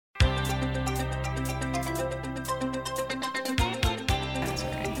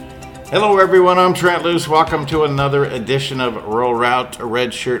Hello everyone, I'm Trent Loos. Welcome to another edition of Rural Route, a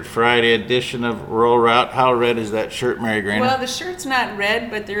Red Shirt Friday edition of Rural Route. How red is that shirt, Mary Graner? Well, the shirt's not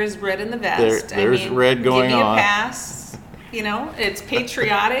red, but there is red in the vest. There's red going give me on. a pass. You know, it's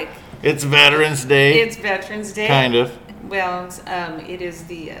patriotic. It's Veterans Day. It's Veterans Day. Kind of. Well, it is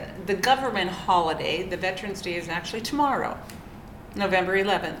the government holiday. The Veterans Day is actually tomorrow, November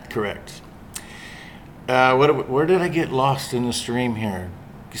 11th. Correct. Where did I get lost in the stream here?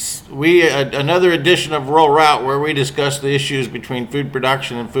 Another edition of Rural Route where we discuss the issues between food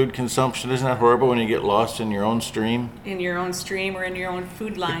production and food consumption. Isn't that horrible when you get lost in your own stream? In your own stream or in your own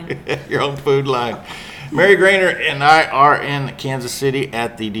food line. Your own food line. Mary Graner and I are in Kansas City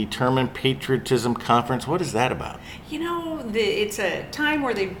at the Determined Patriotism Conference. What is that about? You know, it's a time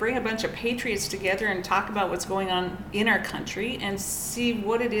where they bring a bunch of patriots together and talk about what's going on in our country and see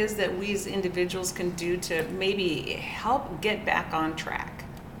what it is that we as individuals can do to maybe help get back on track.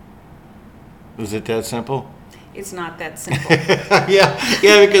 Is it that simple? It's not that simple.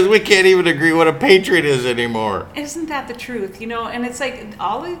 yeah, because we can't even agree what a patriot is anymore. Isn't that the truth? You know, and it's like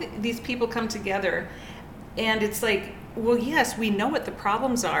all of these people come together and it's like, well, yes, we know what the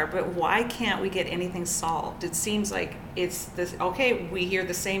problems are, but why can't we get anything solved? It seems like it's this, okay, we hear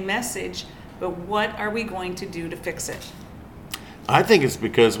the same message, but what are we going to do to fix it? I think it's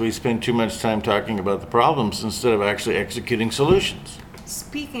because we spend too much time talking about the problems instead of actually executing solutions.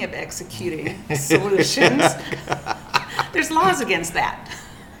 Speaking of executing solutions, there's laws against that.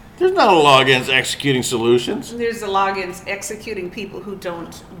 There's not a law against executing solutions. There's a law against executing people who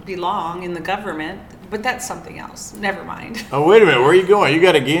don't belong in the government, but that's something else. Never mind. Oh, wait a minute. Where are you going? You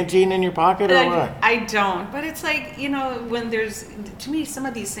got a guillotine in your pocket or what? I don't, but it's like, you know, to me, some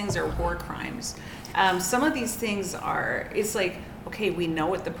of these things are war crimes. Some of these things it's like, okay, we know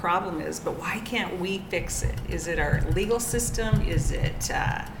what the problem is, but why can't we fix it? Is it our legal system? Is it,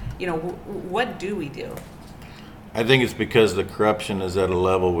 what do we do? I think it's because the corruption is at a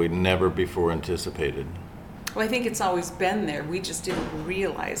level we never before anticipated. Well, I think it's always been there. We just didn't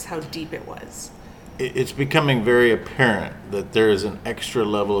realize how deep it was. It's becoming very apparent that there is an extra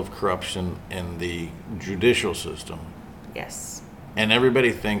level of corruption in the judicial system. Yes. And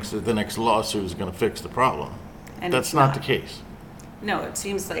everybody thinks that the next lawsuit is going to fix the problem. And that's not the case. No, it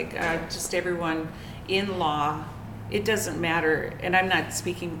seems like just everyone in law, it doesn't matter, and I'm not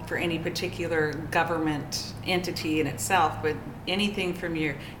speaking for any particular government entity in itself, but anything from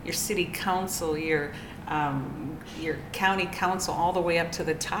your city council, your county council, all the way up to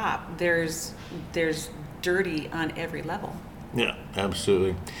the top, there's dirty on every level. Yeah,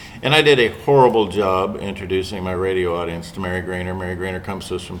 absolutely. And I did a horrible job introducing my radio audience to Mary Graner. Mary Graner comes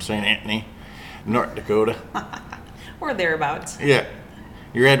to us from St. Anthony, North Dakota. Or thereabouts. Yeah.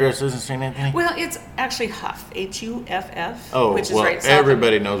 Your address isn't St. Anthony? Well, it's actually Huff, Huff, oh, which is well, right south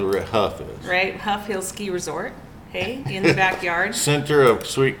everybody knows where Huff is. Right, Huff Hill Ski Resort, hey, in the backyard. Center of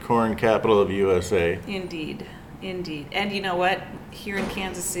sweet corn, capital of USA. Indeed. And you know what? Here in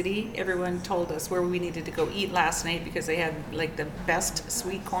Kansas City, everyone told us where we needed to go eat last night because they had like the best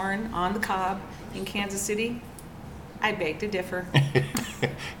sweet corn on the cob in Kansas City. I beg to differ.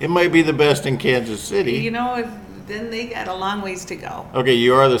 It might be the best in Kansas City. You know, then they got a long ways to go. Okay,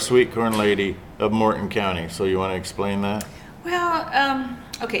 you are the sweet corn lady of Morton County, so you want to explain that? Well,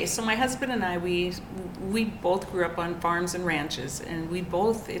 okay, so my husband and I, we both grew up on farms and ranches, and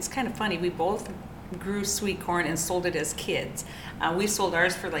it's kind of funny, we both grew sweet corn and sold it as kids. We sold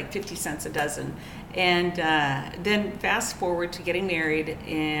ours for like 50 cents a dozen. And then fast forward to getting married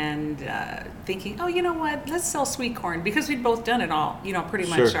and thinking, oh, you know what, let's sell sweet corn, because we'd both done it all, pretty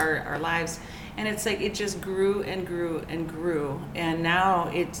much our lives. And it's like it just grew and grew and grew, and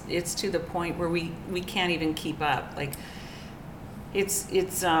now it's to the point where we can't even keep up. Like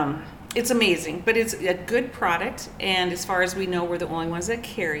it's amazing, but it's a good product, and as far as we know, we're the only ones that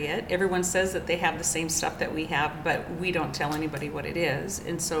carry it. Everyone says that they have the same stuff that we have, but we don't tell anybody what it is.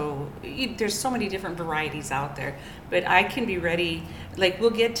 And so there's so many different varieties out there, but I can be ready. Like, we'll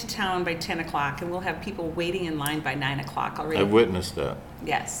get to town by 10 o'clock and we'll have people waiting in line by 9 o'clock already. I've witnessed that.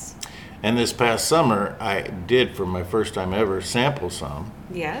 Yes. And this past summer, I did, for my first time ever, sample some.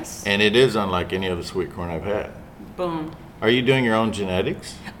 Yes. And it is unlike any other sweet corn I've had. Boom. Are you doing your own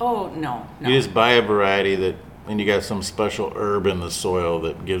genetics? Oh, no. You just buy a variety and you got some special herb in the soil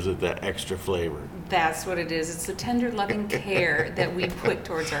that gives it that extra flavor. That's what it is. It's the tender, loving care that we put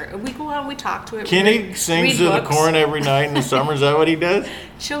towards we go out, we talk to it. Kenny sings to the corn every night in the summer. Is that what he does?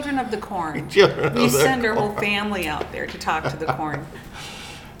 Children of the corn. We send our whole family out there to talk to the corn.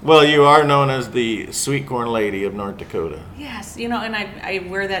 Well, you are known as the sweet corn lady of North Dakota. Yes, and I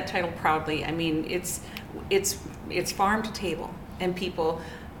wear that title proudly. I mean, it's farm to table, and people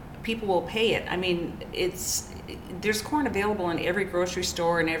people will pay it. I mean, there's corn available in every grocery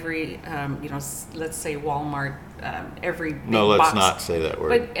store and every, let's say Walmart, every big No, let's box, not say that word.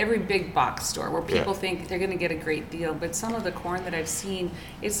 but every big box store where people Yeah. think they're going to get a great deal. But some of the corn that I've seen,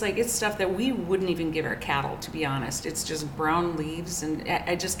 it's stuff that we wouldn't even give our cattle, to be honest. It's just brown leaves, and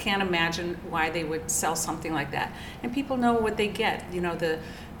I just can't imagine why they would sell something like that. And people know what they get.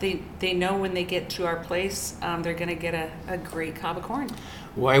 They know when they get to our place, they're going to get a great cob of corn.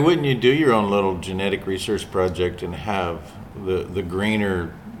 Why wouldn't you do your own little genetic research project and have the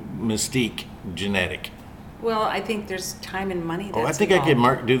Graner mystique genetic? Well, I think there's time and money that's I think involved.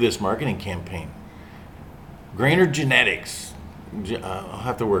 I could do this marketing campaign. Graner genetics. I'll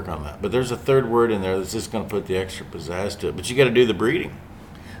have to work on that. But there's a third word in there that's just going to put the extra pizzazz to it. But you got to do the breeding.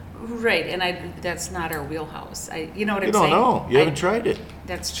 Right, and that's not our wheelhouse. You know what You I'm don't saying? know. You haven't tried it.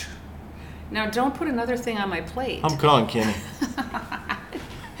 That's true. Now, don't put another thing on my plate. I'm calling Kenny.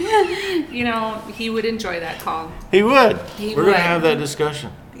 He would enjoy that call. He would. He We're going would. to have that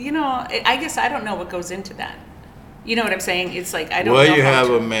discussion. I guess I don't know what goes into that. You know what I'm saying? It's like I don't know. Well, you how have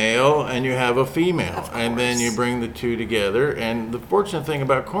to- a male and you have a female, Of and then course. you bring the two together. And the fortunate thing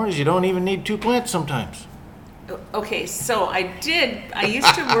about corn is you don't even need two plants sometimes. Okay, so I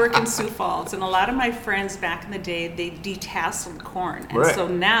used to work in Sioux Falls, and a lot of my friends back in the day, they detasseled corn. And Right. so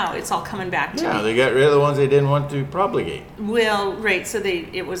now it's all coming back to Yeah, me. they got rid of the ones they didn't want to propagate. Well, right, so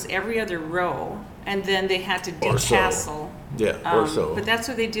it was every other row, and then they had to Or so. detassel. Yeah, or so. But that's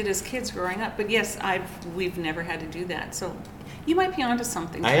what they did as kids growing up. But yes, we've never had to do that. So you might be onto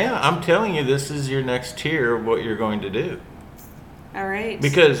something. I am. I'm telling you, this is your next tier of what you're going to do. All right.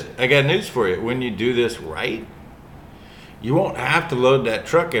 Because I got news for you. When you do this right, you won't have to load that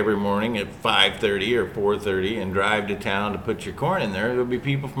truck every morning at 5:30 or 4:30 and drive to town to put your corn in there. There'll be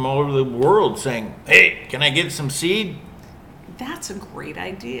people from all over the world saying, "Hey, can I get some seed?" That's a great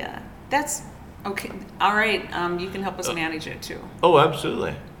idea. That's okay. All right. You can help us manage it too. Oh,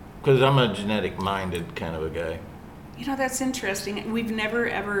 absolutely. Because I'm a genetic-minded kind of a guy. That's interesting. We've never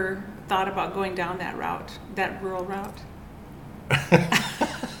ever thought about going down that route, that rural route.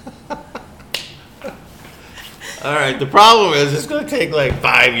 All right. The problem is it's going to take like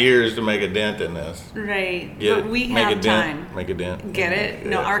 5 years to make a dent in this. Right. Get But it? we Make have a dent. time. Make a dent. Get it?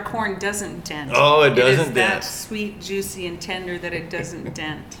 No, Yeah. our corn doesn't dent. Oh, it doesn't is that dent. sweet, juicy, and tender that it doesn't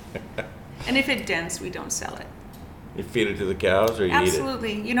dent. And if it dents, we don't sell it. You feed it to the cows or you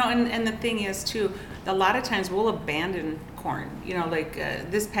Absolutely. And the thing is, too, a lot of times we'll abandon corn.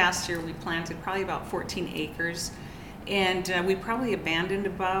 This past year we planted probably about 14 acres, and we probably abandoned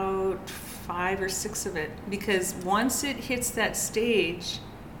about 5 or 6 of it, because once it hits that stage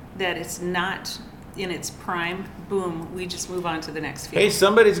that it's not in its prime, boom, we just move on to the next eat it. field. Hey,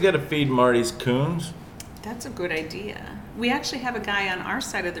 somebody's got to feed Marty's coons. That's a good idea. We actually have a guy on our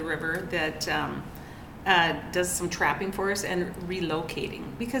side of the river that does some trapping for us and relocating,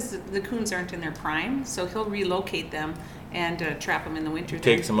 because the coons aren't in their prime, so he'll relocate them and trap them in the winter.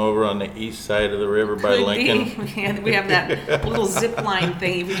 Takes them over on the east side of the river by Could Lincoln. be. Yeah, we have that little zip line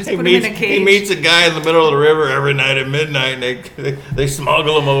thing. We just He put them in meets, a cage. he meets a guy in the middle of the river every night at midnight, and they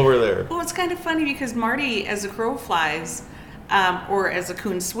smuggle him over there. Well, it's kind of funny because Marty, as a crow flies, or as a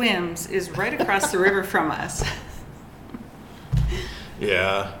coon swims, is right across the river from us.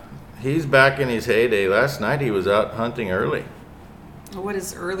 Yeah, he's back in his heyday. Last night he was out hunting early. What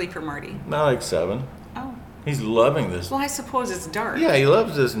is early for Marty? Not like 7. Oh, He's loving this. well, I suppose it's dark. Yeah, he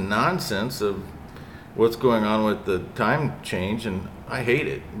loves this nonsense of what's going on with the time change, and I hate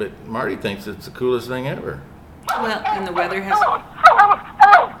it. But Marty thinks it's the coolest thing ever. Well, and the weather has.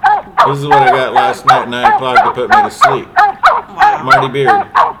 This is what I got last night at 9 o'clock to put me to sleep. Wow. Marty Beard.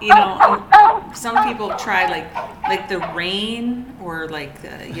 And some people try like the rain, or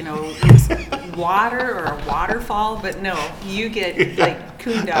it's water or a waterfall, but no, you get like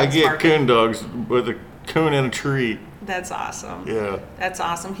coon dogs I get barking. coon dogs with a coon in a tree. That's awesome. Yeah. That's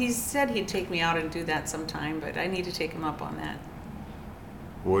awesome. He said he'd take me out and do that sometime, but I need to take him up on that.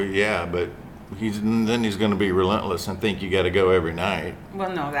 Well, yeah, but he's going to be relentless and think you got to go every night. Well,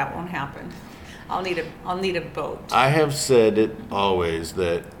 no, that won't happen. I'll need a boat. I have said it always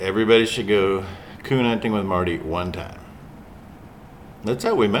that everybody should go coon hunting with Marty one time. That's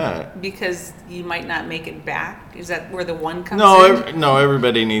how we met. Because you might not make it back. Is that where the one comes in? No,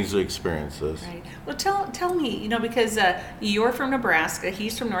 everybody needs to experience this. Right. Well, tell me, because you're from Nebraska,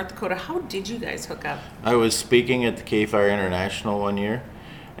 he's from North Dakota. How did you guys hook up? I was speaking at the K-Fire International one year,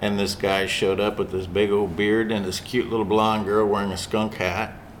 and this guy showed up with this big old beard and this cute little blonde girl wearing a skunk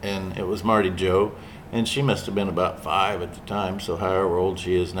hat, and it was Marty Joe, and she must have been about 5 at the time, so however old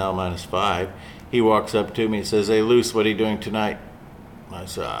she is now minus 5. He walks up to me and says, "Hey, Loos, what are you doing tonight?" I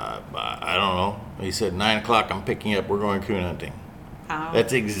said, I don't know. He said, 9 o'clock, I'm picking you up. We're going coon hunting. Wow.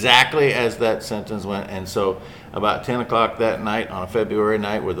 That's exactly as that sentence went. And so about 10 o'clock that night on a February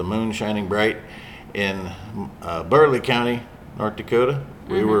night with the moon shining bright in Burley County, North Dakota,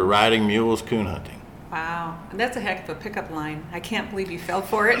 we were riding mules coon hunting. Wow. And that's a heck of a pickup line. I can't believe you fell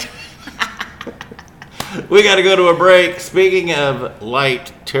for it. We got to go to a break. Speaking of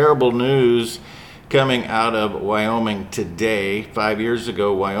light, terrible news coming out of Wyoming today. 5 years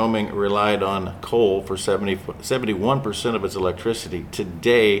ago, Wyoming relied on coal for 71% of its electricity.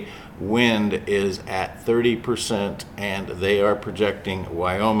 Today, wind is at 30%, and they are projecting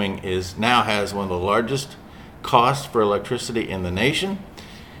Wyoming now has one of the largest costs for electricity in the nation,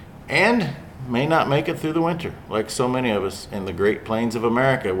 and may not make it through the winter. Like so many of us in the Great Plains of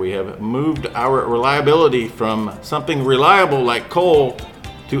America, we have moved our reliability from something reliable like coal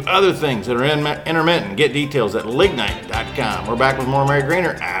to other things that are intermittent. Get details at lignite.com. We're back with more Mary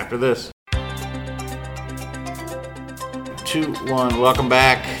Graner after this. 2-1. Welcome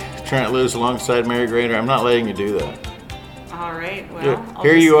back. Trent, Loos alongside Mary Graner. I'm not letting you do that. All right. Well,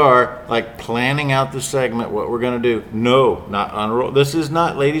 here you are, like planning out the segment, what we're going to do. No, not on a roll. This is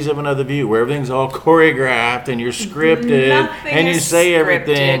not Ladies of Another View, where everything's all choreographed and you're scripted and you say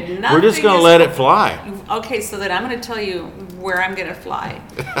everything. We're just going to let it fly. Okay, so then I'm going to tell you where I'm going to fly.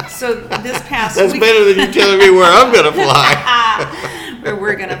 So this past That's week, better than you telling me where I'm going to fly. where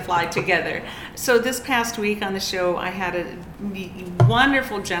we're going to fly together. So this past week on the show, I had a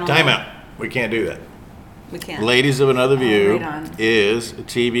wonderful gentleman. Time out. We can't do that. We can't. Ladies of Another View right on. is a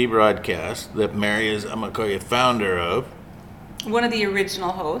TV broadcast that Mary is, I'm going to call you, founder of. One of the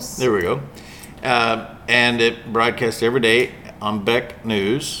original hosts. There we go. And it broadcasts every day on BEK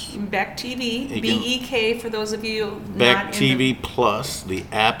News. BEK TV, BEK for those of you BEK not TV Plus. The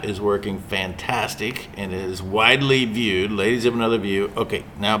app is working fantastic and it is widely viewed. Ladies of Another View. Okay,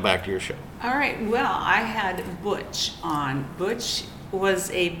 now back to your show. All right. Well, I had Butch on. Butch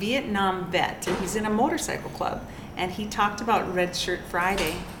was a Vietnam vet, and he's in a motorcycle club. And he talked about Red Shirt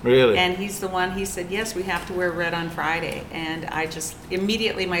Friday. Really? And he's the one, he said, yes, we have to wear red on Friday. And I just,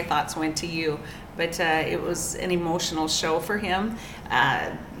 immediately my thoughts went to you. But it was an emotional show for him.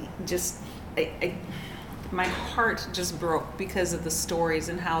 My heart just broke because of the stories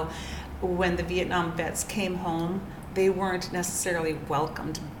and how when the Vietnam vets came home, they weren't necessarily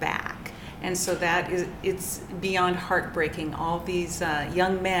welcomed back. And so it's beyond heartbreaking. All these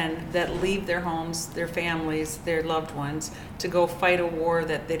young men that leave their homes, their families, their loved ones to go fight a war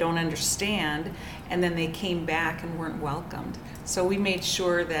that they don't understand, and then they came back and weren't welcomed. So we made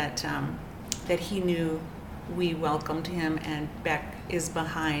sure that he knew we welcomed him, and BEK is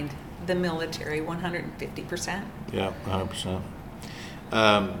behind the military 150%. Yeah, 100%.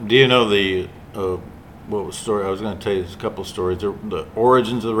 Do you know the what was the story? I was going to tell you a couple of stories. The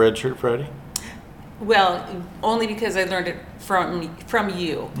origins of the Red Shirt Friday? Well, only because I learned it from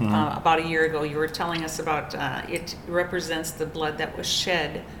you about a year ago. You were telling us about it represents the blood that was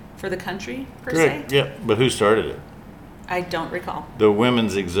shed for the country, per se. Yeah, but who started it? I don't recall. The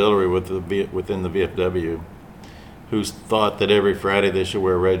Women's Auxiliary within the VFW, who thought that every Friday they should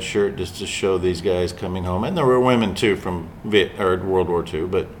wear a red shirt just to show these guys coming home. And there were women, too, from World War II,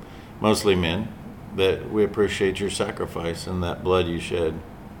 but mostly men, that we appreciate your sacrifice and that blood you shed.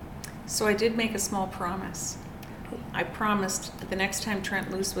 So I did make a small promise. I promised the next time Trent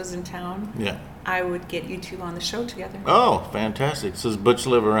Loos was in town, I would get you two on the show together. Oh, fantastic. So does Butch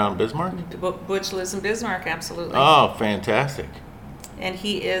live around Bismarck? Butch lives in Bismarck, absolutely. Oh, fantastic. And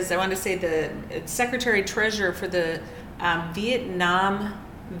he is, I want to say, the Secretary-Treasurer for the Vietnam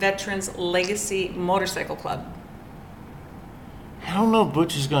Veterans Legacy Motorcycle Club. I don't know if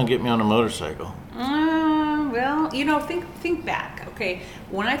Butch is going to get me on a motorcycle. Well, think back, okay?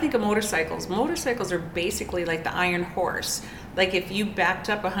 When I think of motorcycles are basically like the Iron Horse. Like if you backed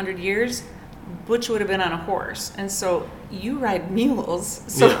up 100 years, Butch would have been on a horse. And so you ride mules.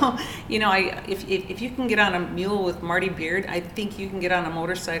 So, if you can get on a mule with Marty Beard, I think you can get on a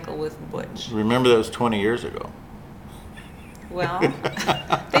motorcycle with Butch. Remember that was 20 years ago. Well,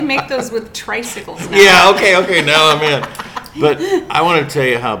 they make those with tricycles now. Yeah, okay, now I'm in. But I want to tell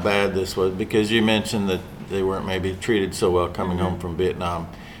you how bad this was, because you mentioned that they weren't maybe treated so well coming home from Vietnam.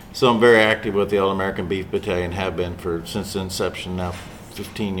 So I'm very active with the All-American Beef Battalion, have been since the inception now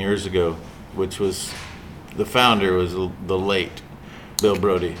 15 years ago, which was, the founder was the late Bill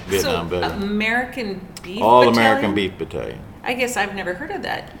Brody, Vietnam veteran. American Beef All-American Beef Battalion. I guess I've never heard of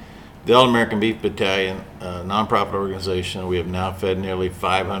that. The All-American Beef Battalion, a nonprofit organization, we have now fed nearly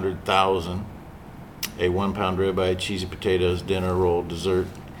 500,000 a 1-pound ribeye, cheesy potatoes, dinner roll, dessert.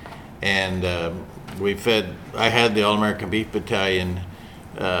 And I had the All-American Beef Battalion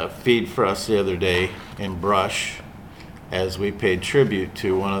feed for us the other day in brush, as we paid tribute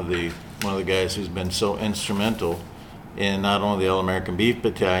to one of the guys who's been so instrumental in not only the All-American Beef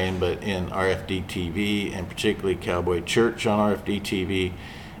Battalion, but in RFD TV, and particularly Cowboy Church on RFD TV,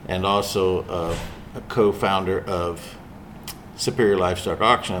 and also a co-founder of Superior Livestock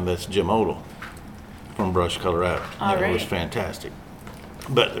Auction. That's Jim Odell from Brush, Colorado. All right. It was fantastic.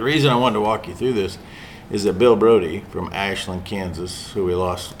 But the reason I wanted to walk you through this is that Bill Brody from Ashland, Kansas, who we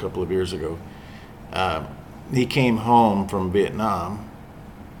lost a couple of years ago, he came home from Vietnam.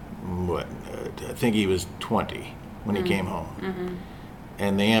 I think he was 20 when he came home,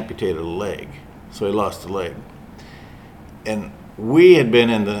 and they amputated a leg, so he lost a leg. And we had been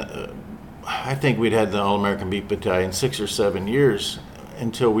in the, I think we'd had the All-American Beef Battalion 6 or 7 years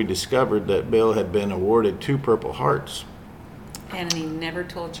until we discovered that Bill had been awarded 2 Purple Hearts. And he never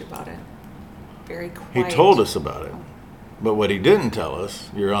told you about it. Very quiet. He told us about it, but what he didn't tell us,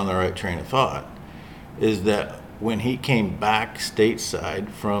 you're on the right train of thought, is that when he came back stateside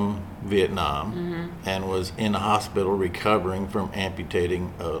from Vietnam and was in a hospital recovering from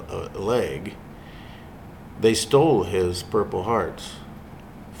amputating a leg, they stole his Purple Hearts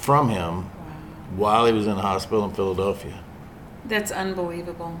from him while he was in the hospital in Philadelphia. That's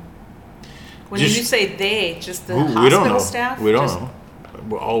unbelievable. When Just- you say they, just the we don't hospital know. staff? We don't Just-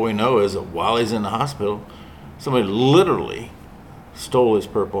 know. All we know is that while he's in the hospital, somebody literally stole his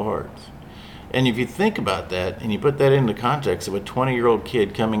Purple Hearts. And if you think about that and you put that into context of a 20-year-old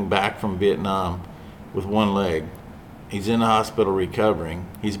kid coming back from Vietnam with one leg, he's in the hospital recovering,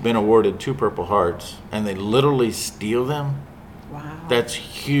 he's been awarded 2 Purple Hearts, and they literally steal them, Wow. that's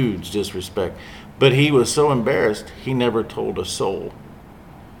huge disrespect. But he was so embarrassed, he never told a soul.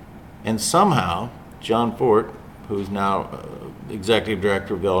 And somehow, John Fort, who's now executive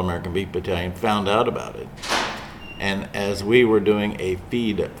director of the All-American Beef Battalion, found out about it. And as we were doing a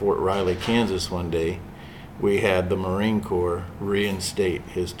feed at Fort Riley, Kansas one day, we had the Marine Corps reinstate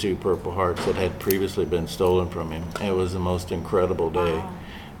his 2 Purple Hearts that had previously been stolen from him. It was the most incredible day. Wow.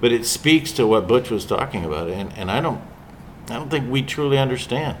 But it speaks to what Butch was talking about, and I don't think we truly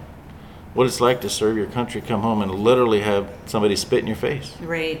understand what it's like to serve your country, come home and literally have somebody spit in your face,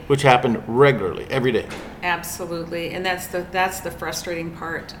 Right. which happened regularly, every day. Absolutely. And that's the frustrating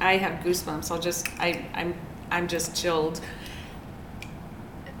part. I have goosebumps. I'm just chilled.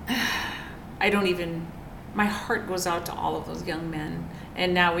 My heart goes out to all of those young men.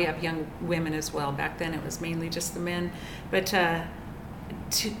 And now we have young women as well. Back then it was mainly just the men. But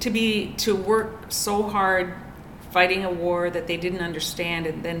to work so hard fighting a war that they didn't understand,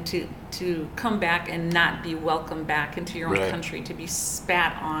 and then to come back and not be welcomed back into your own Right. country, to be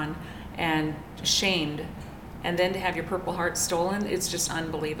spat on and shamed, and then to have your Purple Heart stolen, it's just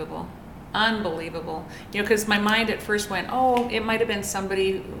unbelievable. Unbelievable. Because my mind at first went, oh, it might have been some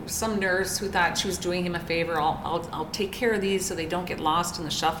nurse who thought she was doing him a favor. I'll take care of these so they don't get lost in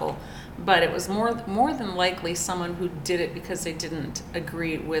the shuffle. But it was more than likely someone who did it because they didn't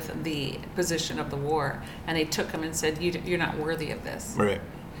agree with the position of the war, and they took him and said, you're not worthy of this. Right.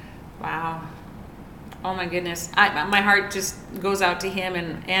 Wow. Oh my goodness. My heart just goes out to him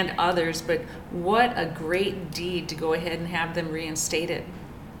and others, but what a great deed to go ahead and have them reinstated.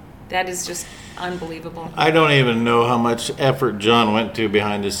 That is just unbelievable. I don't even know how much effort John went to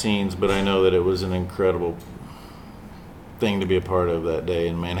behind the scenes, but I know that it was an incredible thing to be a part of that day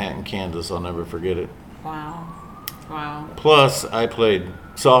in Manhattan, Kansas. I'll never forget it. Wow. Wow. Plus, I played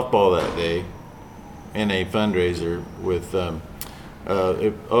softball that day in a fundraiser with,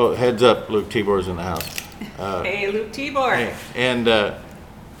 heads up, Luke Tibor's in the house. Hey, Luke Tibor. And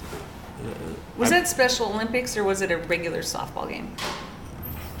Was that Special Olympics or was it a regular softball game?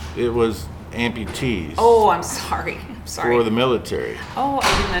 it was amputees Oh, I'm sorry. I'm sorry. for the military. Oh,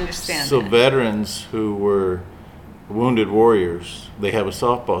 I didn't understand So that. veterans who were wounded warriors, they have a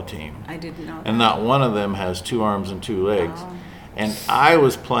softball team. I didn't know. And not one of them has 2 arms and 2 legs. Oh. And I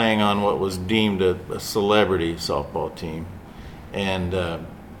was playing on what was deemed a celebrity softball team. And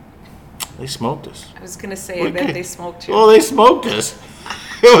they smoked us. I was going to say, I bet they smoked you. Oh, they smoked us.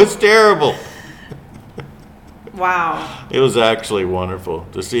 It was terrible. Wow. It was actually wonderful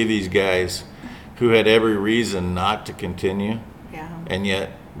to see these guys who had every reason not to continue, Yeah. and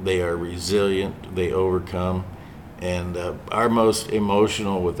yet they are resilient, they overcome. And our most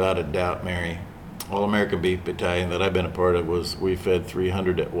emotional, without a doubt, Mary, All-American Beef Battalion that I've been a part of, was we fed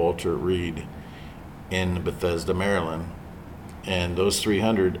 300 at Walter Reed in Bethesda, Maryland. And those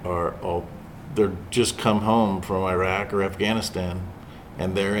 300 they're just come home from Iraq or Afghanistan,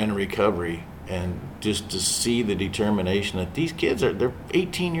 and they're in recovery. And just to see the determination that these kids they're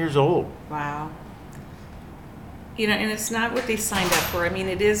 18 years old. Wow. And it's not what they signed up for. I mean,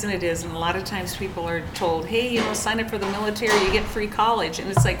 it is and it is. And a lot of times people are told, hey, sign up for the military, you get free college. And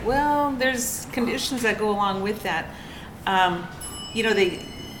it's like, well, there's conditions that go along with that.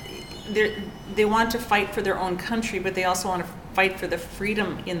 They want to fight for their own country, but they also want to fight for the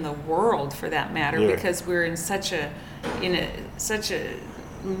freedom in the world, for that matter, because we're in such a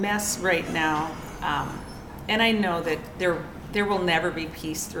mess right now. And I know that there will never be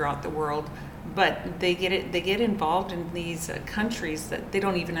peace throughout the world, but they get involved in these countries that they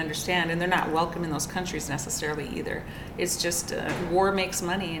don't even understand, and they're not welcome in those countries necessarily either. It's just war makes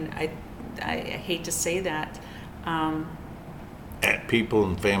money, and I hate to say that. At people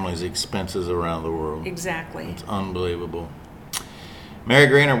and families' expenses around the world. Exactly. It's unbelievable. Mary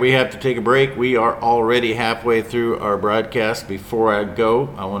Graner, we have to take a break. We are already halfway through our broadcast. Before I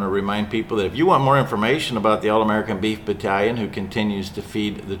go, I want to remind people that if you want more information about the All-American Beef Battalion, who continues to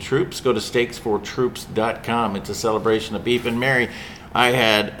feed the troops, go to steaksfortroops.com. It's a celebration of beef. And Mary, I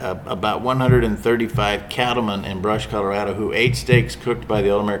had about 135 cattlemen in Brush, Colorado, who ate steaks cooked by the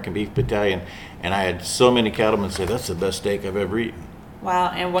All-American Beef Battalion. And I had so many cattlemen say, that's the best steak I've ever eaten.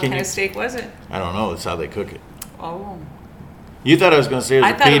 Wow, and what kind of steak was it? I don't know. That's how they cook it. Oh. You thought I was going to say it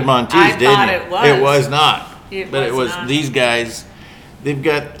was a Piedmontese, didn't you? I thought it was. It was not. It was not. These guys, they've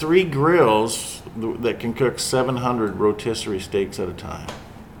got 3 grills that can cook 700 rotisserie steaks at a time.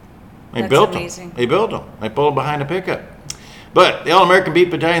 They built amazing. them. They built them. They pulled behind a pickup. But the All-American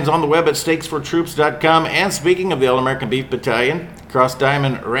Beef Battalion is on the web at steaksfortroops.com. And speaking of the All-American Beef Battalion, Cross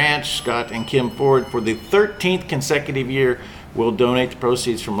Diamond Ranch, Scott and Kim Ford, for the 13th consecutive year, will donate the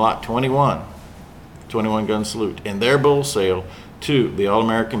proceeds from Lot 21 Gun Salute, and their bull sale to the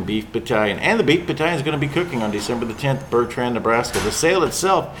All-American Beef Battalion. And the Beef Battalion is going to be cooking on December the 10th, Bertrand, Nebraska. The sale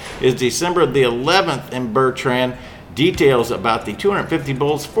itself is December the 11th in Bertrand. Details about the 250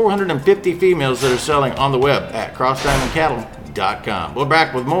 bulls, 450 females that are selling on the web at crossdiamondcattle.com. We'll be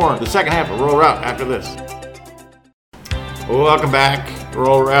back with more the second half of Roll Route after this. Welcome back.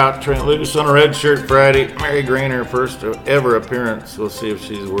 Roll Route, Trent Loos on a Red Shirt Friday. Mary Graner, first ever appearance. We'll see if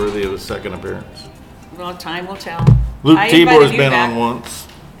she's worthy of a second appearance. Well, time will tell. Luke Tibor's been on once.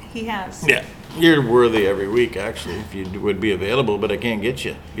 He has. Yeah. You're worthy every week, actually, if you would be available, but I can't get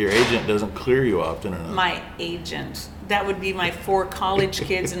you. Your agent doesn't clear you often enough. My agent. That would be my 4 college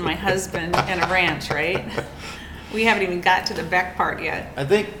kids and my husband and a ranch, right? We haven't even got to the BEK part yet. I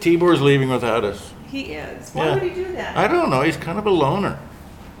think Tibor's leaving without us. He is. Why would he do that? I don't know. He's kind of a loner.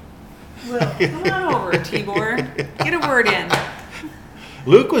 Well, come on over, Tibor. Get a word in.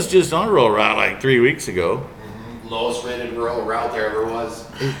 Luke was just on Roll Route like 3 weeks ago. Mm-hmm. Lowest rated rural route there ever was.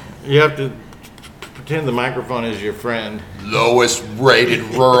 You have to pretend the microphone is your friend. Lowest rated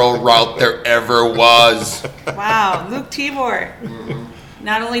rural route there ever was. Wow, Luke Tibor. Mm-hmm.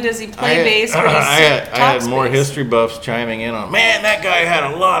 Not only does he play bass, but I had more bass. history buffs chiming in on, man, that guy had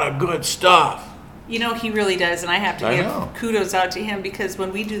a lot of good stuff. He really does, and I have to give kudos out to him, because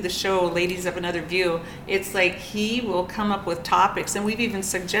when we do the show, Ladies of Another View, it's like he will come up with topics, and we've even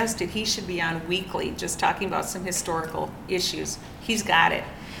suggested he should be on weekly, just talking about some historical issues. He's got it.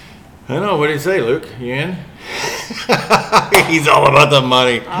 I know. What do you say, Luke? You in? He's all about the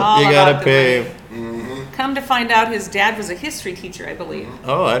money. You got to pay him. Mm-hmm. Come to find out, his dad was a history teacher, I believe.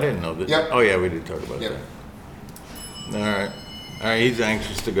 Oh, I didn't know that. Yep. Oh, yeah, we did talk about that. All right, he's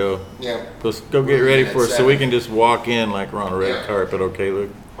anxious to go. Yeah. Let's go get ready for it so we can just walk in like we're on a red carpet, okay, Luke?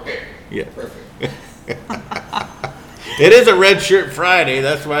 Okay. Yeah. Perfect. It is a Red Shirt Friday.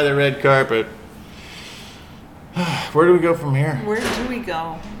 That's why the red carpet. Where do we go from here? Where do we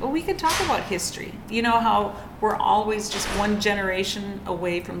go? Well, we could talk about history. You know how we're always just one generation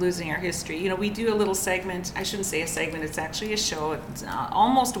away from losing our history. We do a little segment. I shouldn't say a segment. It's actually a show. It's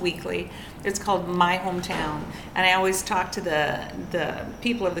almost weekly. It's called My Hometown. And I always talk to the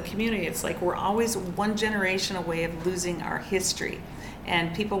people of the community. It's like we're always one generation away of losing our history.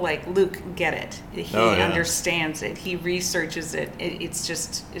 And people like Luke get it. He understands it. He researches it.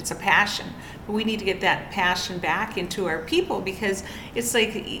 It's a passion. But we need to get that passion back into our people, because it's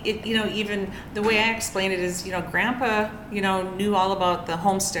like, even the way I explain it is, Grandpa, knew all about the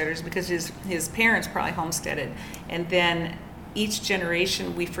homesteaders because his parents probably homesteaded. And then each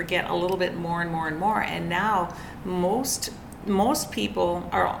generation we forget a little bit more and more and more. And now most people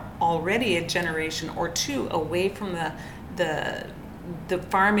are already a generation or two away from the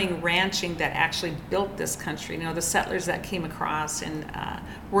farming, ranching that actually built this country. The settlers that came across and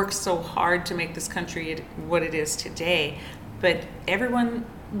worked so hard to make this country what it is today. But every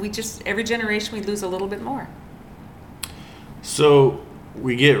generation we lose a little bit more. So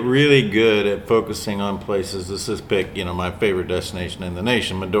we get really good at focusing on places. This is pick, my favorite destination in the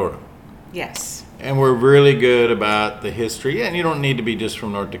nation, Medora. Yes. And we're really good about the history. And you don't need to be just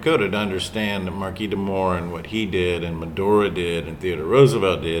from North Dakota to understand that Marquis de Moore and what he did and Medora did and Theodore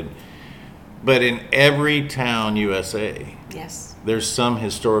Roosevelt did. But in every town USA, Yes. there's some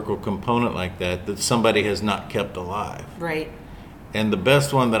historical component like that somebody has not kept alive. Right. And the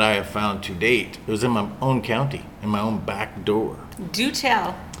best one that I have found to date was in my own county, in my own back door. Do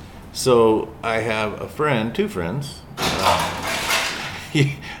tell. So I have two friends.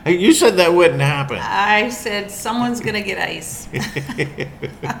 You said that wouldn't happen. I said someone's going to get ice.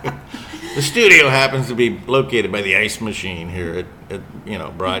 The studio happens to be located by the ice machine here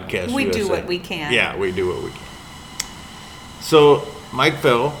at Broadcast We USA. do what we can. Yeah, we do what we can. So Mike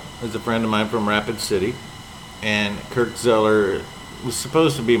Fell is a friend of mine from Rapid City, and Kirk Zeller was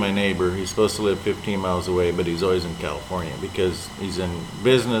supposed to be my neighbor. He's supposed to live 15 miles away, but he's always in California because he's in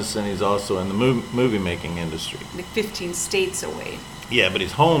business and he's also in the movie making industry. Like 15 states away. Yeah, but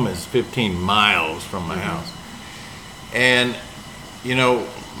his home is 15 miles from my house. And,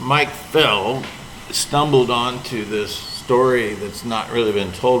 Mike Fell stumbled onto this story that's not really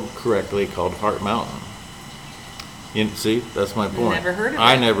been told correctly called Heart Mountain. See, that's my point. Never heard of it.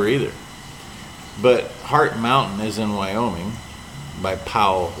 I never either. But Heart Mountain is in Wyoming, by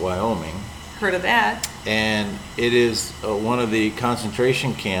Powell, Wyoming. Heard of that. And it is one of the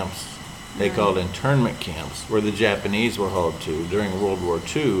concentration camps they called internment camps, where the Japanese were hauled to during World War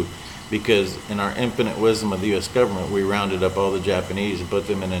II, because in our infinite wisdom of the U.S. government, we rounded up all the Japanese and put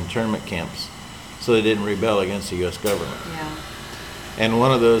them in internment camps so they didn't rebel against the U.S. government. Yeah. And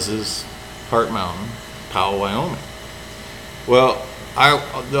one of those is Heart Mountain, Powell, Wyoming. Well,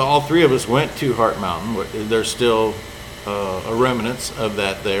 all three of us went to Heart Mountain. There's still a remnants of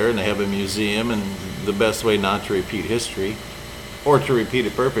that there, and they have a museum, and the best way not to repeat history, or to repeat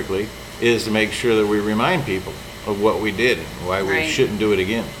it perfectly, is to make sure that we remind people of what we did and why we shouldn't do it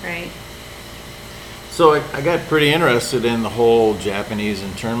again. Right. So I got pretty interested in the whole Japanese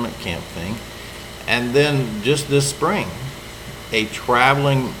internment camp thing. And then just this spring, a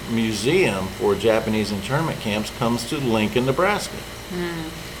traveling museum for Japanese internment camps comes to Lincoln, Nebraska.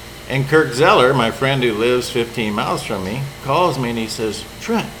 And Kirk Zeller, my friend who lives 15 miles from me, calls me and he says,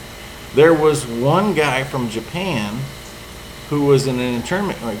 Trent, there was one guy from Japan who was in an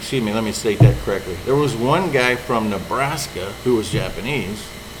internment, let me state that correctly. There was one guy from Nebraska who was Japanese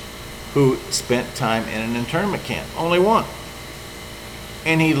who spent time in an internment camp. Only one.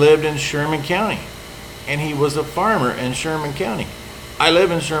 And he lived in Sherman County. And he was a farmer in Sherman County. I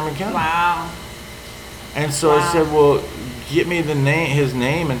live in Sherman County. Wow. And so I said, well, get me his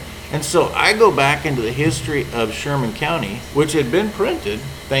name. And so I go back into the history of Sherman County, which had been printed,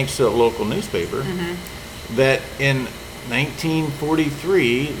 thanks to a local newspaper, that in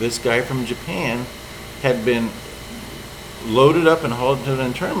 1943, this guy from Japan had been loaded up and hauled to an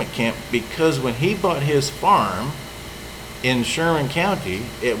internment camp because when he bought his farm in Sherman County,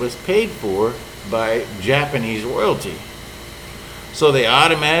 it was paid for by Japanese royalty. So they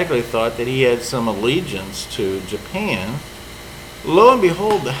automatically thought that he had some allegiance to Japan. Lo and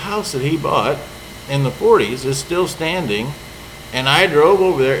behold, the house that he bought in the 40s is still standing, and I drove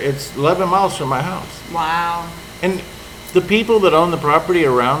over there. It's 11 miles from my house. Wow. And the people that own the property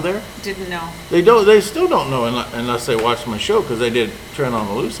around there, Didn't know. they still don't know unless they watch my show, because I did Trent on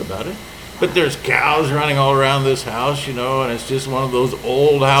the Loose about it. But there's cows running all around this house, and it's just one of those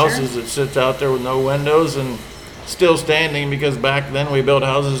old houses that sits out there with no windows and still standing, because back then we built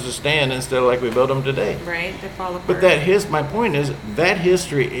houses to stand instead of like we build them today. Right, they fall apart. But my point is, that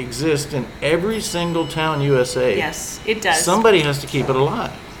history exists in every single town USA. Yes, it does. Somebody has to keep it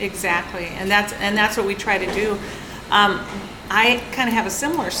alive. Exactly, and that's what we try to do. I kind of have a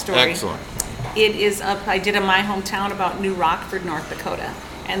similar story. Excellent. It is I did in my hometown about New Rockford, North Dakota,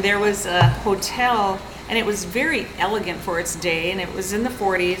 and there was a hotel, and it was very elegant for its day, and it was in the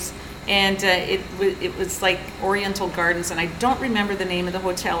 40s, and it was like Oriental Gardens, and I don't remember the name of the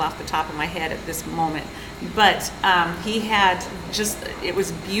hotel off the top of my head at this moment, but he had it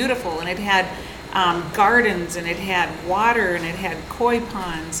was beautiful, and it had gardens, and it had water, and it had koi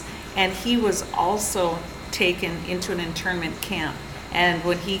ponds, and he was also taken into an internment camp. And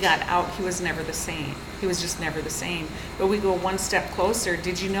when he got out, he was never the same. He was just never the same. But we go one step closer.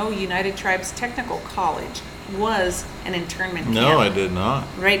 Did you know United Tribes Technical College was an internment camp? No, I did not.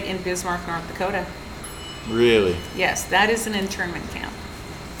 Right in Bismarck, North Dakota. Really? Yes, that is an internment camp.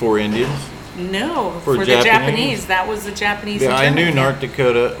 For Indians? No, For the Japanese? Japanese. That was the Japanese Yeah, I internment knew camp. North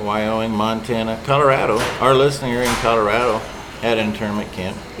Dakota, Wyoming, Montana, Colorado. Our listener in Colorado had an internment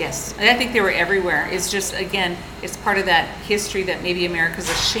camp. Yes, and I think they were everywhere. It's just, again, it's part of that history that maybe America's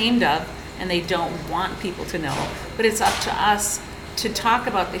ashamed of and they don't want people to know. But it's up to us to talk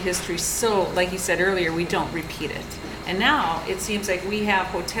about the history, so like you said earlier, we don't repeat it. And now it seems like we have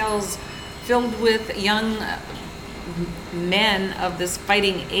hotels filled with young men of this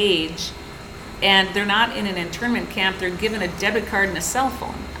fighting age, and they're not in an internment camp. They're given a debit card and a cell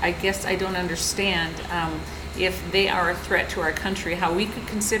phone. I guess I don't understand if they are a threat to our country, how we could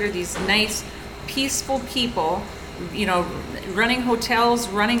consider these nice, peaceful people, running hotels,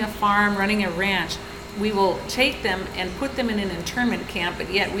 running a farm, running a ranch. We will take them and put them in an internment camp,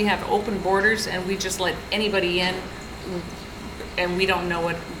 but yet we have open borders and we just let anybody in, and we don't know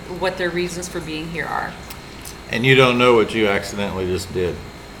what their reasons for being here are. And you don't know what you accidentally just did.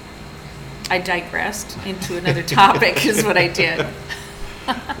 I digressed into another topic is what I did.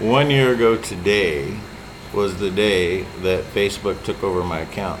 1 year ago today was the day that Facebook took over my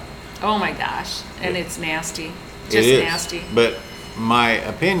account. Oh my gosh, and it's nasty. Just it is, nasty. But my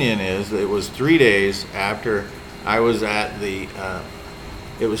opinion is that it was 3 days after I was at the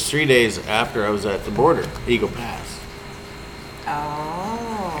border, Eagle Pass.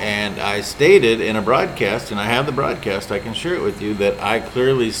 Oh. And I stated in a broadcast, and I have the broadcast, I can share it with you, that I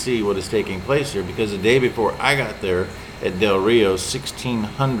clearly see what is taking place here, because the day before I got there at Del Rio,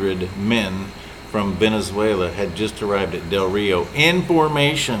 1,600 men from Venezuela had just arrived at Del Rio in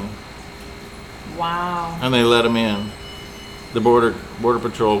formation. Wow. And they let them in. The Border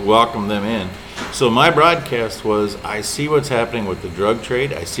Patrol welcomed them in. So my broadcast was, I see what's happening with the drug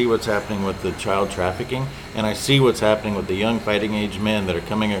trade, I see what's happening with the child trafficking, and I see what's happening with the young fighting age men that are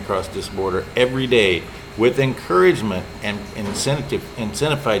coming across this border every day with encouragement and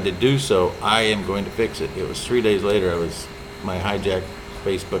incentivized to do so. I am going to fix it. It was 3 days later, my hijacked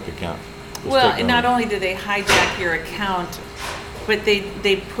Facebook account was Well, taken not over. only did they hijack your account, but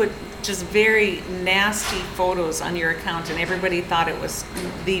they put just very nasty photos on your account, and everybody thought it was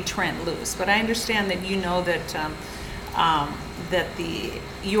the Trent Loos. But I understand that you know that that the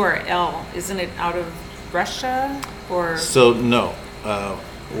URL, isn't it out of Russia or? So no,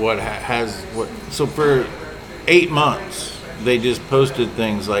 so for 8 months they just posted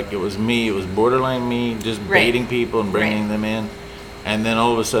things like it was me, it was borderline me, just Right. baiting people and bringing Right. them in, and then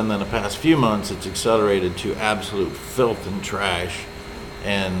all of a sudden in the past few months it's accelerated to absolute filth and trash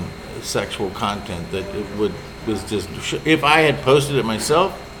and sexual content that was just, if I had posted it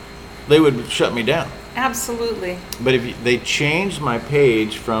myself, they would shut me down. Absolutely. But they changed my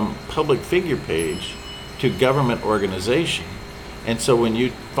page from public figure page to government organization. And so when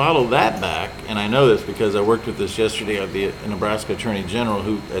you follow that back, and I know this because I worked with this yesterday at the Nebraska Attorney General,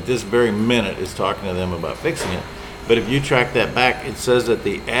 who at this very minute is talking to them about fixing it. But if you track that back, it says that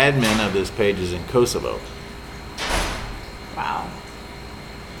the admin of this page is in Kosovo. Wow.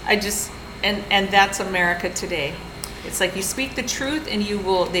 And that's America today. It's like you speak the truth and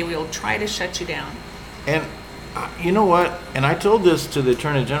they will try to shut you down. And you know what? And I told this to the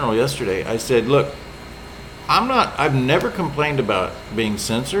Attorney General yesterday. I said, look, I've never complained about being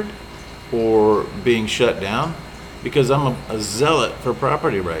censored or being shut down because I'm a zealot for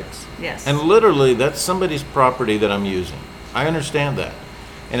property rights. Yes. And literally, that's somebody's property that I'm using. I understand that.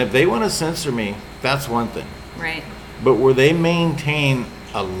 And if they want to censor me, that's one thing. Right. But where they maintain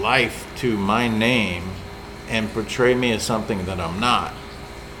a life to my name and portray me as something that I'm not,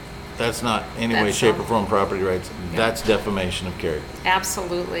 that's not any way, That's shape, so- or form property rights. Yeah. That's defamation of character.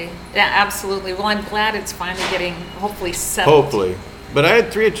 Absolutely. Yeah, absolutely. Well, I'm glad it's finally getting hopefully settled. Hopefully. But I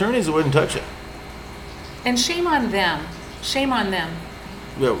had 3 attorneys that wouldn't touch it. And shame on them. Shame on them.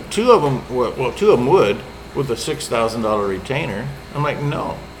 You know, 2 of them would with a $6,000 retainer. I'm like,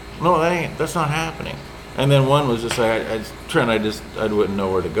 no, that's not happening. And then one was just like, Trent, I wouldn't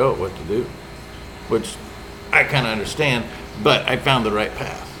know where to go, what to do, which I kind of understand, but I found the right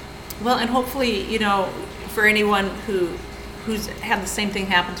path. Well, and hopefully, for anyone who's had the same thing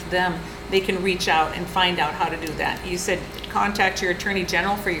happen to them, they can reach out and find out how to do that. You said contact your attorney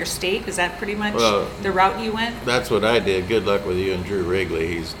general for your state. Is that pretty much the route you went? That's what I did. Good luck with you and Drew Wrigley.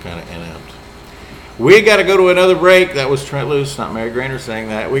 He's kind of inept. We got to go to another break. That was Trent Loos, not Mary Graner saying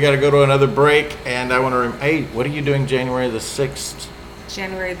that. We got to go to another break, and I want to hey, what are you doing January the 6th?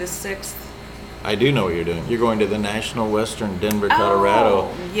 January the 6th. I do know what you're doing. You're going to the National Western Denver,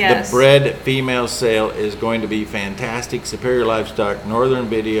 Colorado. Oh, yes. The bred female sale is going to be fantastic. Superior Livestock, Northern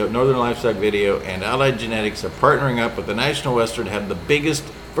Livestock Video, and Allied Genetics are partnering up with the National Western to have the biggest,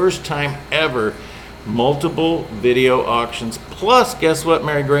 first time ever, multiple video auctions. Plus, guess what,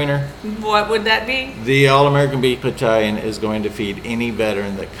 Mary Graner? What would that be? The All-American Beef Battalion is going to feed any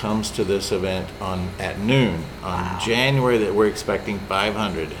veteran that comes to this event at noon on January. That we're expecting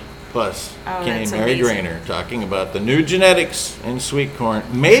 500. plus Oh, Kenny and that's Mary amazing. Graner talking about the new genetics in sweet corn,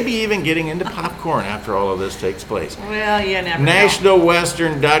 maybe even getting into popcorn after all of this takes place. Well, you never know.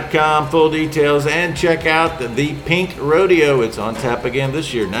 NationalWestern.com, full details, and check out the Pink Rodeo. It's on tap again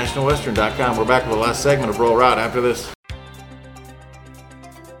this year. NationalWestern.com. We're back with the last segment of Roll Route after this.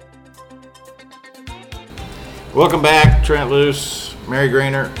 Welcome back, Trent, Loos, Mary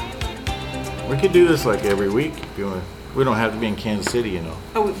Graner. We could do this like every week if you want. We don't have to be in Kansas City, you know.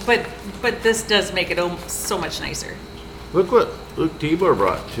 Oh, but this does make it so much nicer. Look what Luke Tibor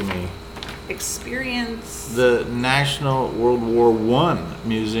brought to me. Experience. The National World War I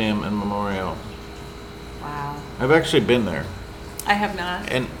Museum and Memorial. Wow. I've actually been there. I have not.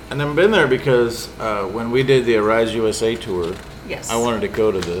 And I've been there because when we did the Arise USA tour, Yes. I wanted to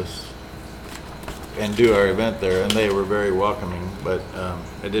go to this and do our event there, and they were very welcoming, but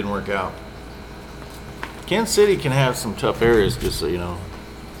it didn't work out. Kansas City can have some tough areas, just so you know.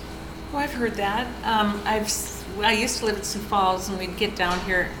 Well, I've heard that. I used to live in Sioux Falls, and we'd get down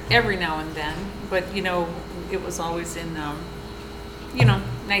here every now and then. But it was always in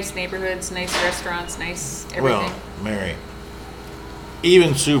nice neighborhoods, nice restaurants, nice everything. Well, Mary,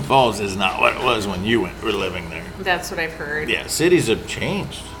 even Sioux Falls is not what it was when you were living there. That's what I've heard. Yeah, cities have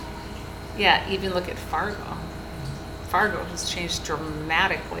changed. Yeah, even look at Fargo. Fargo has changed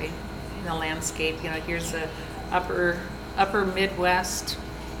dramatically in the landscape. Here's the upper Midwest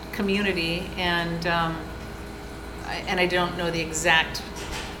community, and I don't know the exact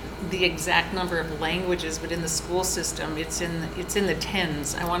number of languages, but in the school system, it's in the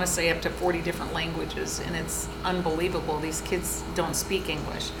tens. I want to say up to 40 different languages, and it's unbelievable. These kids don't speak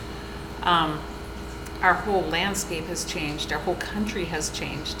English. Our whole landscape has changed. Our whole country has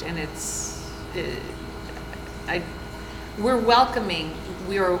changed, and we're welcoming.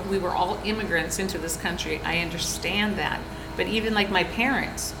 We were all immigrants into this country. I understand that. But even like my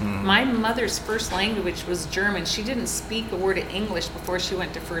parents, my mother's first language was German. She didn't speak a word of English before she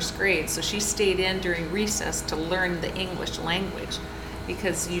went to first grade. So she stayed in during recess to learn the English language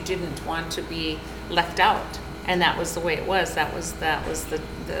because you didn't want to be left out. And that was the way it was. That was the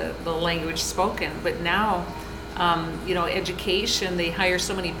language spoken. But now, education, they hire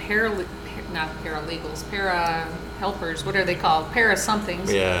so many para-helpers, what are they called?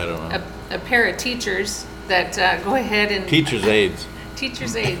 Para-somethings. Yeah, I don't know. A para-teachers that go ahead and... Teachers' aides.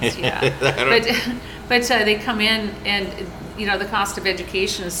 Teachers' aides, yeah. but they come in and, the cost of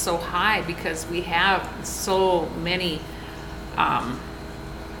education is so high because we have so many, I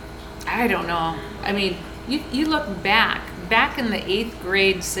don't know. I mean, you look back in the 8th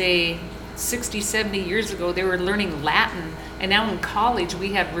grade, say 60, 70 years ago, they were learning Latin. And now in college,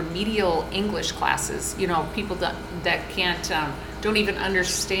 we have remedial English classes. People that can't, don't even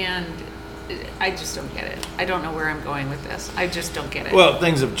understand. I just don't get it. I don't know where I'm going with this. I just don't get it. Well,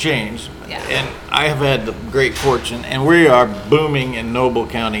 things have changed. Yeah. And I have had the great fortune, and we are booming in Noble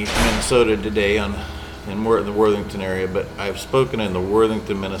County, Minnesota today in the Worthington area, but I've spoken in the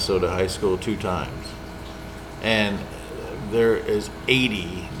Worthington, Minnesota high school 2 times. And there is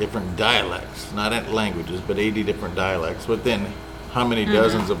 80 different dialects, not languages, but 80 different dialects within how many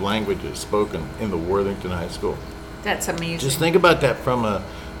dozens of languages spoken in the Worthington High School. That's amazing. Just think about that from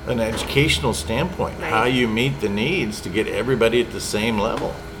an educational standpoint, Right. how you meet the needs to get everybody at the same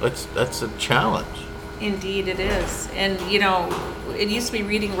level. That's a challenge. Indeed it is. And, it used to be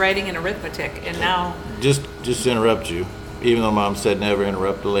reading, writing, and arithmetic, and now... Just to interrupt you, even though Mom said never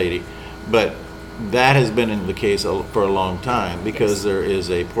interrupt a lady, but that has been the case for a long time because Yes. there is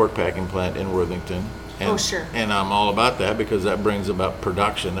a pork packing plant in Worthington. And, Oh, sure. And I'm all about that because that brings about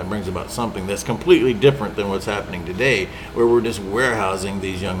production. That brings about something that's completely different than what's happening today, where we're just warehousing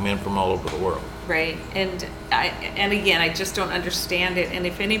these young men from all over the world. Right. And again, I just don't understand it. And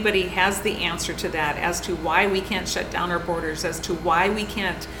if anybody has the answer to that as to why we can't shut down our borders, as to why we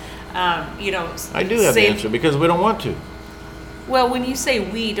can't, I do have the answer because we don't want to. Well, when you say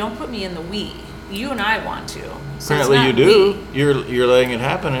we, don't put me in the we. You and I want to. So it's Apparently not you do. we. You're letting it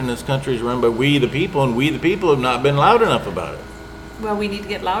happen, and this country is run by we the people, and we the people have not been loud enough about it. Well, we need to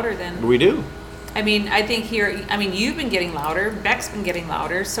get louder then. We do. I mean, I think here, you've been getting louder, Beck's been getting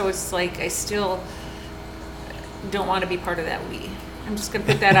louder, so it's like I still don't want to be part of that we. I'm just going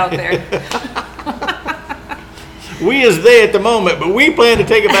to put that out there. We is they at the moment, but we plan to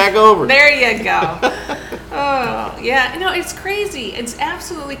take it back over. There you go. Oh, yeah. No, it's crazy. It's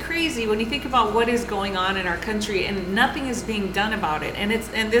absolutely crazy when you think about what is going on in our country and nothing is being done about it. And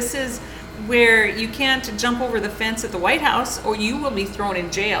this is where you can't jump over the fence at the White House or you will be thrown in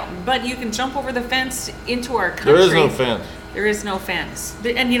jail. But you can jump over the fence into our country. There is no fence. There is no fence.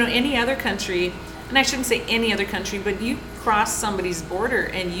 And any other country, and I shouldn't say any other country, but you cross somebody's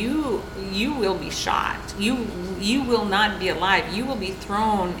border and you will be shot. You will not be alive. You will be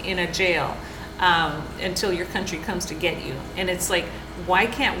thrown in a jail until your country comes to get you. And it's like, why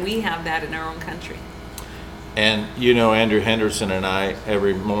can't we have that in our own country? And you know, Andrew Henderson and I,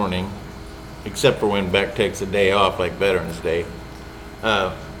 every morning, except for when BEK takes a day off, like Veterans Day,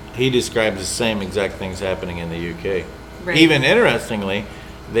 he describes the same exact things happening in the UK. Right. Even interestingly,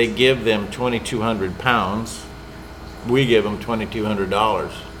 they give them 2,200 pounds. We give them $2,200. Well,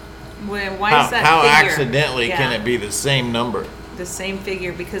 why How, is that how figure? accidentally can it be the same number? The same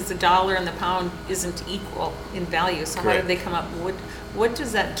figure, because the dollar and the pound isn't equal in value. So how Correct. did they come up? What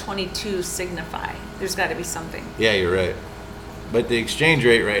does that 22 signify? There's got to be something. Yeah, you're right. But the exchange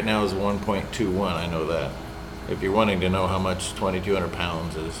rate right now is 1.21. I know that. If you're wanting to know how much 2,200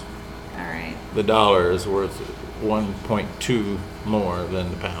 pounds is, All right. the dollar is worth 1.2 more than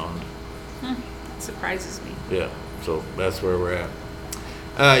the pound. It surprises me. Yeah, so that's where we're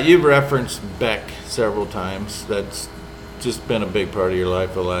at. You've referenced BEK several times. That's just been a big part of your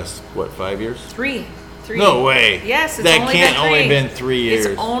life the last, what, 5 years? Three. No way. Yes, it's that only can't been three. only been 3 years.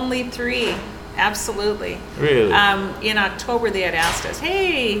 It's only 3. Absolutely. Really? In October, they had asked us,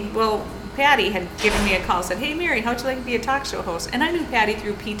 hey, well, Patty had given me a call, said, hey, Mary, how'd you like to be a talk show host? And I knew Patty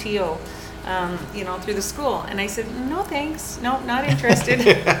through PTO, through the school. And I said, no, thanks. No, not interested.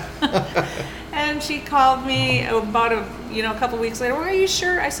 And she called me about a couple weeks later. Well, are you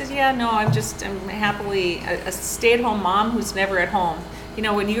sure? I said, yeah, no, I'm happily a stay-at-home mom who's never at home. You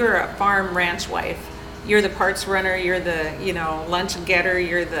know, when you're a farm ranch wife, you're the parts runner, you're the, lunch getter,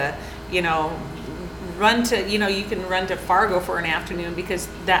 you're the, you can run to Fargo for an afternoon because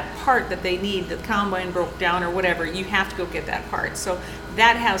that part that they need, the combine broke down or whatever, you have to go get that part. So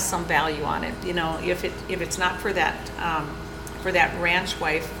that has some value on it. If it's not for that ranch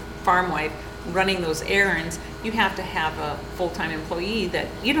wife, farm wife, running those errands, you have to have a full-time employee that,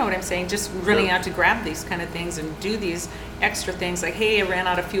 you know what I'm saying, just running out to grab these kind of things and do these extra things like, hey, I ran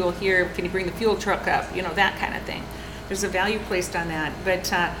out of fuel here, can you bring the fuel truck up, that kind of thing. There's a value placed on that.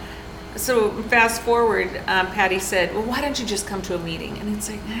 But so fast forward, Patty said, well, why don't you just come to a meeting? And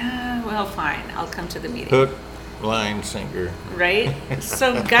it's like, well, fine, I'll come to the meeting. Hook, line, sinker. Right?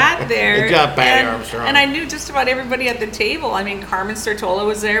 So got there. Good job, Patty Armstrong. And I knew just about everybody at the table. I mean, Carmen Sertola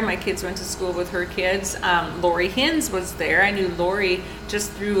was there. My kids went to school with her kids. Lori Hins was there. I knew Lori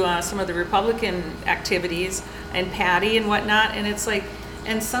just through some of the Republican activities, and Patty and whatnot. And it's like,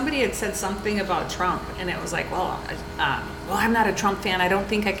 and somebody had said something about Trump, and it was like, well, I'm not a Trump fan. I don't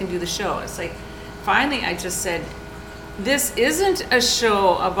think I can do the show. It's like, finally, I just said, this isn't a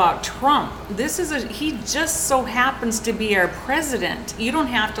show about Trump. He just so happens to be our president. You don't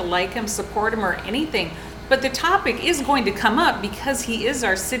have to like him, support him, or anything. But the topic is going to come up because he is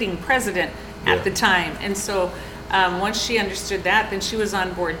our sitting president at the time. And so once she understood that, then she was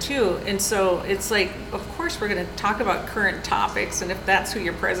on board too. And so it's like, of course, we're going to talk about current topics. And if that's who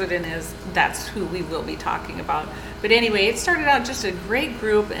your president is, that's who we will be talking about. But anyway, it started out just a great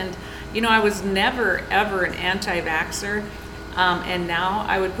group. And I was never, ever an anti-vaxxer, and now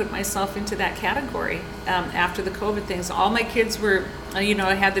I would put myself into that category after the COVID things. All my kids were, I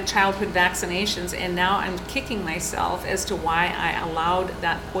had the childhood vaccinations, and now I'm kicking myself as to why I allowed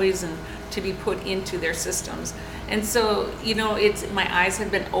that poison to be put into their systems. And so, my eyes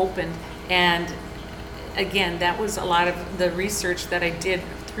have been opened, and again, that was a lot of the research that I did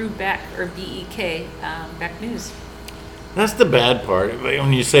through BEK, or BEK, BEK News. That's the bad part.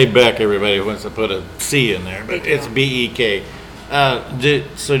 When you say BEK, everybody wants to put a C in there, but it's BEK.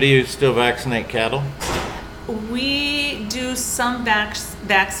 So do you still vaccinate cattle? We do some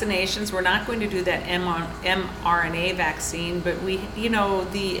vaccinations. We're not going to do that mRNA vaccine, but we, the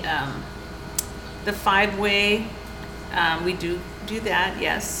 5-way, we do that,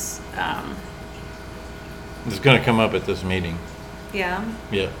 yes. It's going to come up at this meeting. Yeah.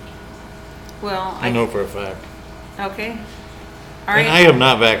 Yeah. Well, I know for a fact. Okay. All right. And I have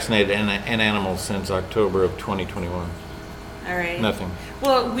not vaccinated an animal since October of 2021. All right. Nothing.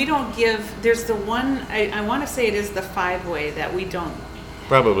 Well, we don't give, there's the one, I want to say it is the 5-way that we don't.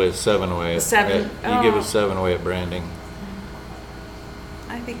 Probably a 7-way. You give a 7-way at branding.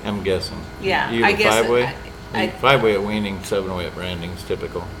 I think. I'm guessing. Yeah, You I give a guess. 5-way? 5-way at weaning, 7-way at branding is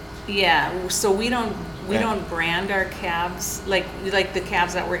typical. Yeah, so we don't brand our calves like the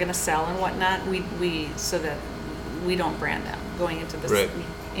calves that we're going to sell and whatnot. We so that we don't brand them going into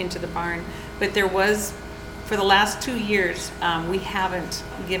the barn. But there was, for the last 2 years, we haven't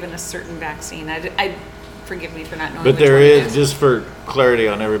given a certain vaccine. I forgive me for not knowing. But which there one it is, just for clarity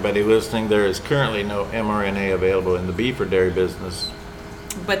on everybody listening, there is currently no mRNA available in the beef or dairy business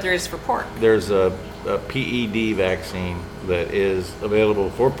But there is for pork. There's a PED vaccine that is available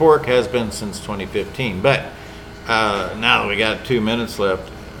for pork, has been since 2015. But now that we got 2 minutes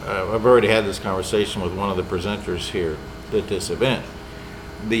left, I've already had this conversation with one of the presenters here at this event.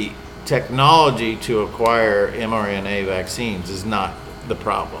 The technology to acquire mRNA vaccines is not the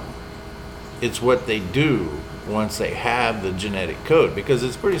problem. It's what they do once they have the genetic code, because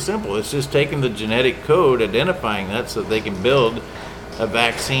it's pretty simple. It's just taking the genetic code, identifying that so that they can build a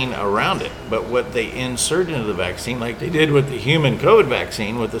vaccine around it. But what they insert into the vaccine, like they did with the human COVID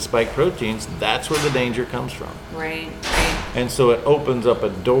vaccine with the spike proteins, that's where the danger comes from. Right. And so it opens up a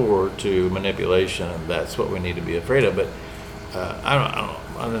door to manipulation, and that's what we need to be afraid of. But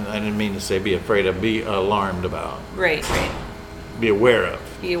I didn't mean to say be afraid of, be alarmed about. Right. Be aware of.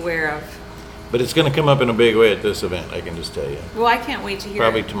 Be aware of. But it's going to come up in a big way at this event, I can just tell you. Well, I can't wait to hear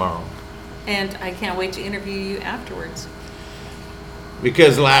Probably it. tomorrow. And I can't wait to interview you afterwards.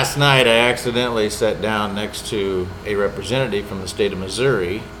 Because last night I accidentally sat down next to a representative from the state of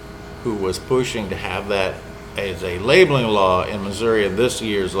Missouri who was pushing to have that as a labeling law in Missouri of this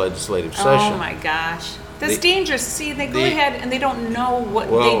year's legislative session. Oh my gosh. That's dangerous. See, they go ahead and they don't know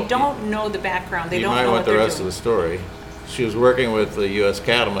they don't know the background. They don't know what they're doing. You might want the rest of the story. She was working with the U.S.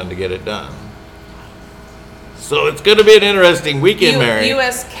 Cattlemen to get it done. So it's going to be an interesting weekend, Mary.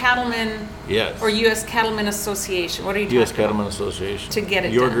 U.S. Cattlemen. Yes. Or U.S. Cattlemen Association. What are you talking U.S. about? Cattlemen Association. To get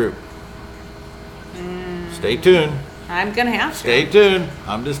it Your done. group. Stay tuned. I'm going to have to. Stay tuned.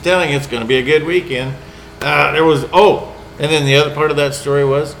 I'm just telling you, it's going to be a good weekend. And then the other part of that story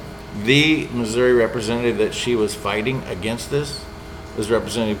was the Missouri representative that she was fighting against this was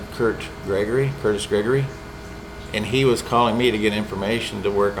Representative Curtis Gregory, and he was calling me to get information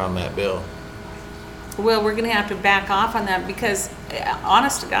to work on that bill. Well, we're going to have to back off on that because,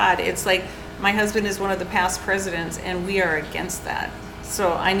 honest to God, it's like my husband is one of the past presidents, and we are against that.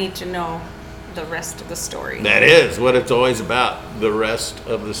 So I need to know the rest of the story. That is what it's always about, the rest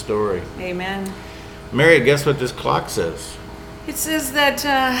of the story. Amen. Mary, guess what this clock says? It says that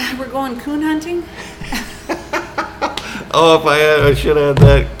we're going coon hunting. Oh, I should have had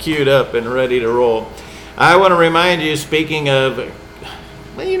that queued up and ready to roll. I want to remind you, speaking of,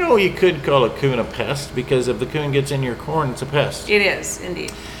 well, you could call a coon a pest, because if the coon gets in your corn, it's a pest. It is,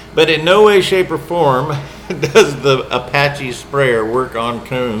 indeed. But in no way, shape, or form does the Apache sprayer work on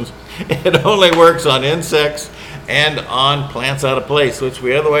coons. It only works on insects and on plants out of place, which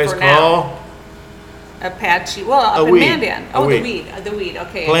we otherwise call Apache. Well, up in Mandan. Oh, the weed.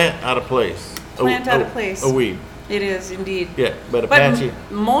 Okay. Plant out of place. Plant out of place. A weed. It is indeed. Yeah, but Apache.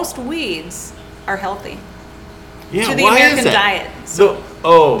 But most weeds are healthy. Yeah, to the why American is that?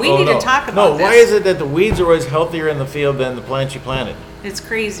 diet. We need to talk about this. Why is it that the weeds are always healthier in the field than the plants you planted? It's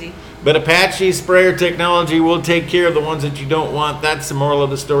crazy. But Apache sprayer technology will take care of the ones that you don't want. That's the moral of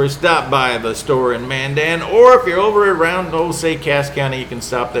the story. Stop by the store in Mandan, or if you're over around, say, Cass County, you can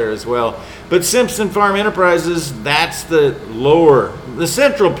stop there as well. But Simpson Farm Enterprises, that's the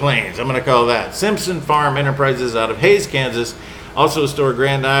Central Plains, I'm going to call that. Simpson Farm Enterprises out of Hays, Kansas. Also a store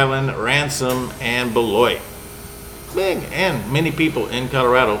Grand Island, Ransom, and Beloit. And many people in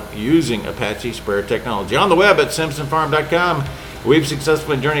Colorado using Apache sprayer technology. On the web at simpsonfarm.com. We've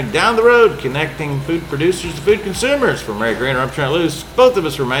successfully journeyed down the road, connecting food producers to food consumers. From Mary Graner, I'm Trent Loos. Both of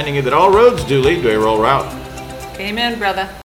us reminding you that all roads do lead to a rural route. Amen, brother.